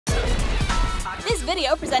this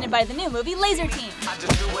video presented by the new movie Laser Team.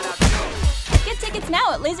 Get tickets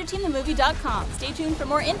now at laserteamthemovie.com. Stay tuned for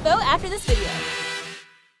more info after this video.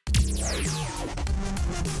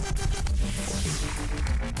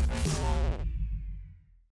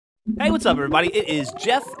 Hey, what's up, everybody? It is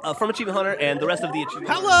Jeff from Achievement Hunter and the rest of the Achievement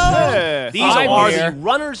Hunter. Hello! Hey. These are the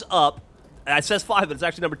runners-up. It says 5, but it's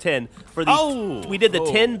actually number 10 for the. We did the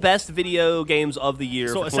 10 best video games of the year.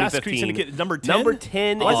 So for Assassin's Creed Syndicate number 10. Number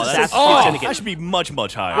 10 is that's Assassin's Creed Syndicate. That should be much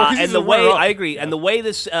higher. And the way I agree, and the way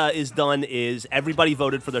this is done is everybody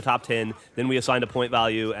voted for their top 10. Then we assigned a point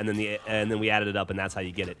value, and then we added it up, and that's how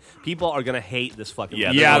you get it. People are gonna hate this fucking.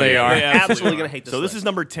 Yeah, they are. They're absolutely gonna hate this. So this is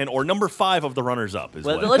number 10 or number 5 of the runners-up. Is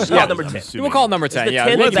what let's just call it number 10. We'll call it number 10. Yeah,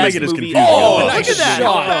 let's make it as confusing. Oh, look at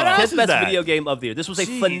that! 10th best video game of the year. This was a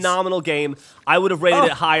phenomenal game. I would have rated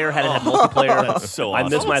it higher had it had multiplayer. That's so awesome. I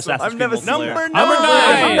missed my Assassin's Creed multiplayer. Number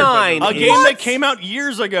 9. Number 9. A game that came out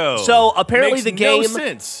years ago. So apparently the game,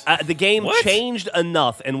 the game changed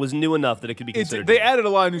enough and was new enough that it could be considered. They added a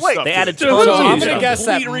lot of new stuff. They added So tons of I'm new gonna stuff. guess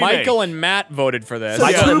that Complete Michael remake. and Matt voted for this. So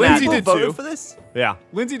Michael and Matt Lindsay did voted too. for this? Yeah.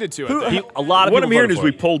 Lindsay did too. I think. A lot of What people I'm hearing voted is for we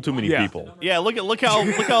it. polled too many people. Yeah, look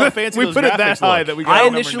how fancy We those put it that graphics high look. that we got I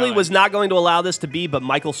number initially 9. was not going to allow this to be, but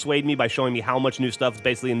Michael swayed me by showing me how much new stuff is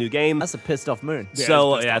basically a new game. That's a pissed off moon.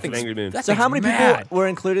 So, yeah, it's an angry moon. So how many people were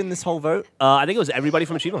included in this whole vote? I think it was everybody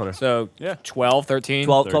from Achievement Hunter. So Yeah. 12, 13.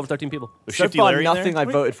 12 or 13 people. Was So Shifty far, Larry in nothing there? I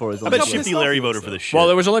voted for is I on bet this Shifty list. Larry voted for this shit. Well,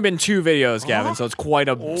 there was only been 2 videos, Gavin, so it's quite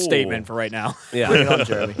a statement for right now. Yeah. Bring it on,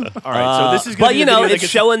 Jeremy. All right, so this is gonna But, be you the know, video that it's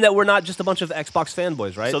gets- showing that we're not just a bunch of Xbox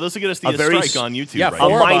fanboys, right? So this will get us the A very strike on YouTube, yeah, right? a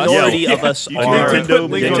 4 of us. minority of us You are. can Nintendo Nintendo's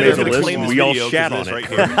made gonna it on the claim list, this we all video shat 'cause on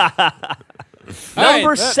it's it. right here.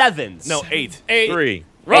 Number 7. No, 8. 3.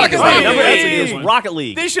 Rocket Number League! 8 is Rocket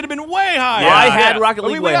League. They should have been way higher. I had Rocket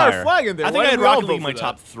We League way got our higher. flag in there. I think Why I had did we all Rocket vote League in my for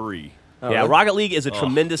top 3. Yeah, Rocket League is a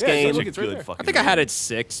tremendous Yeah, game. look, it's right there. fucking I think I had it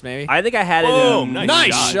 6, maybe. I think I had it. Boom, in,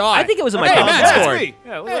 nice shot. I think it was in my Hey, top Matt 10.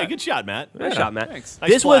 scored. Hey, good shot, Matt. Nice shot, Matt. Thanks.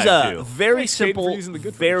 Nice This was flag, a too. very Thanks, Kate, for simple, using the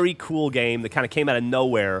good very cool game that kind of came out of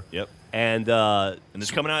nowhere. Yep. And And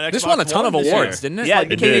it's coming out. This Xbox won a ton of One this awards, year. didn't it? yeah, Like, it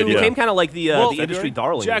became, did, yeah. became kind of like the Well, industry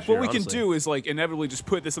darling. Jack, this what year, we can honestly. do is like inevitably just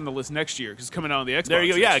put this on the list next year because it's coming out on the Xbox. There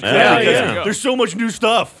you go. Yeah, next year. exactly. Yeah, Yeah. There you go. There's so much new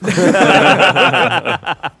stuff.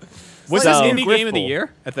 Was So- this indie Griffball. game of the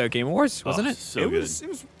year at the Game Awards, wasn't it? So It good. was.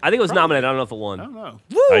 I think it was nominated. I don't know if it won. I don't know.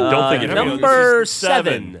 I don't think it There we go. is. Number This is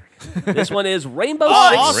 7. This one is Rainbow Oh,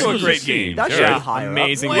 Six also a Siege. great game. That should Yeah. be higher up.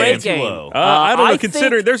 Amazing Great game. game. low. I don't know. I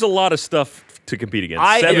Consider think- there's a lot of stuff to compete against.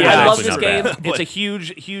 I 7 is love actually this not game. bad. It's a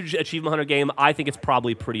huge Achievement Hunter game. I think it's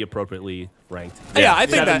probably pretty appropriately ranked. Yeah, I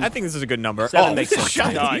think this is a good number. 7 makes sense.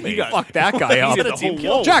 Shot Nah, the you got- Fuck that guy up. He's got a team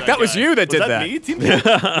kill. Jack, that was you that did Was that. me? Team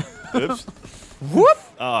kill? Oops. Whoop!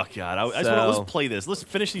 Oh god, I just So- want let's play this. Let's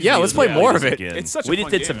finish these. Yeah, videos let's play and more this of it. again. It's such a We fun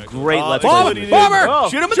just did game, some actually. great Let's Bomber! Plays. Bomber!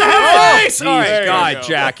 Shoot him in the face! All right, There you God, go.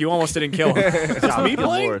 Jack, you almost didn't kill him. Me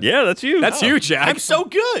playing? Yeah, that's you. That's you, Jack. I'm so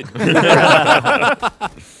good.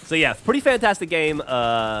 So yeah, pretty fantastic game.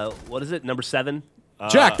 What is it? Number 7.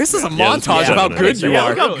 Jack, this is a yeah, montage yeah, of how yeah, good you Yeah, are.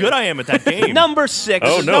 look how good I am at that game. Number 6.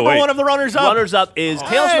 Oh, no, Number wait. 1 of the runners-up. Runners up is Tales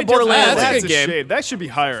Hey, from the Borderlands. that's a That's good a game. shame. That should be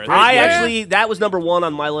higher. I actually, that was number 1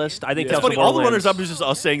 on my list. I think It's Tales from funny. the All the Borderlands. runners-up is just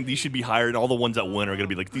us saying these should be higher, and all the ones that win are going to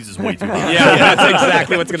be like, these is way too high. Yeah, that's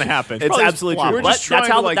exactly what's going to happen. It's probably absolutely flop. true. We're But just trying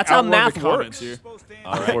that's how to, like, that's how outrun the math comments works. here.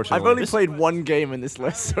 Unfortunately. I've only played one game in this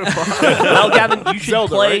list so far. Well, Gavin, you should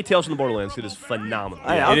Zelda, play right? Tales from the Borderlands. It is phenomenal.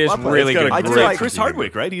 I'll It is play really got good. a I do great like Chris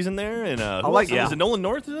Hardwick, right? He's in there, and who like- else? yeah. Is it Nolan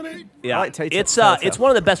North? Isn't it? Yeah, I like Telltale. it's one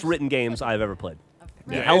of the best written games I've ever played.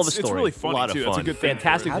 Yeah, hell of a it's story. really funny A lot of too. That's a fun. good thing.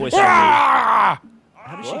 Fantastic voice How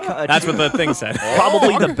does she cut That's what the thing said.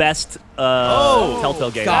 Probably the best Telltale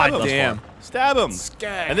game. God thus damn. far. Stab him.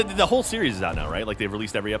 And the whole series is out now, right? Like they've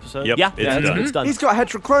released every episode. Yep. Yeah, It's yeah, done. it's done. He's got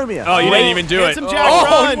heterochromia. Oh, you didn't even do it. Handsome Jack,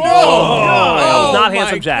 Oh, run! no! That was not my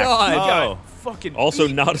Handsome Jack. God. Fucking Also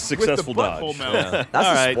eat not a with the successful butthole dodge. mouth. That's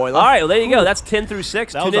All a right. spoiler. All right, well, there you go. That's 10 through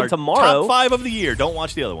 6. That Tune was in our tomorrow top 5 of the year. Don't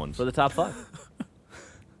watch the other ones. for the top 5.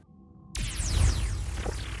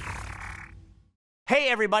 Hey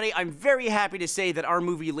everybody, I'm very happy to say that our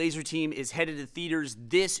movie Laser Team is headed to theaters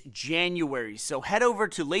this January. So head over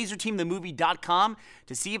to laserteamthemovie.com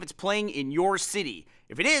to see if it's playing in your city.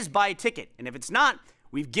 If it is, buy a ticket. And if it's not,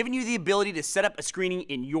 we've given you the ability to set up a screening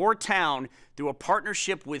in your town through a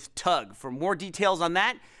partnership with Tug. For more details on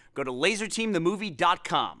that, go to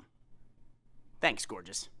laserteamthemovie.com. Thanks,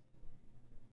 gorgeous.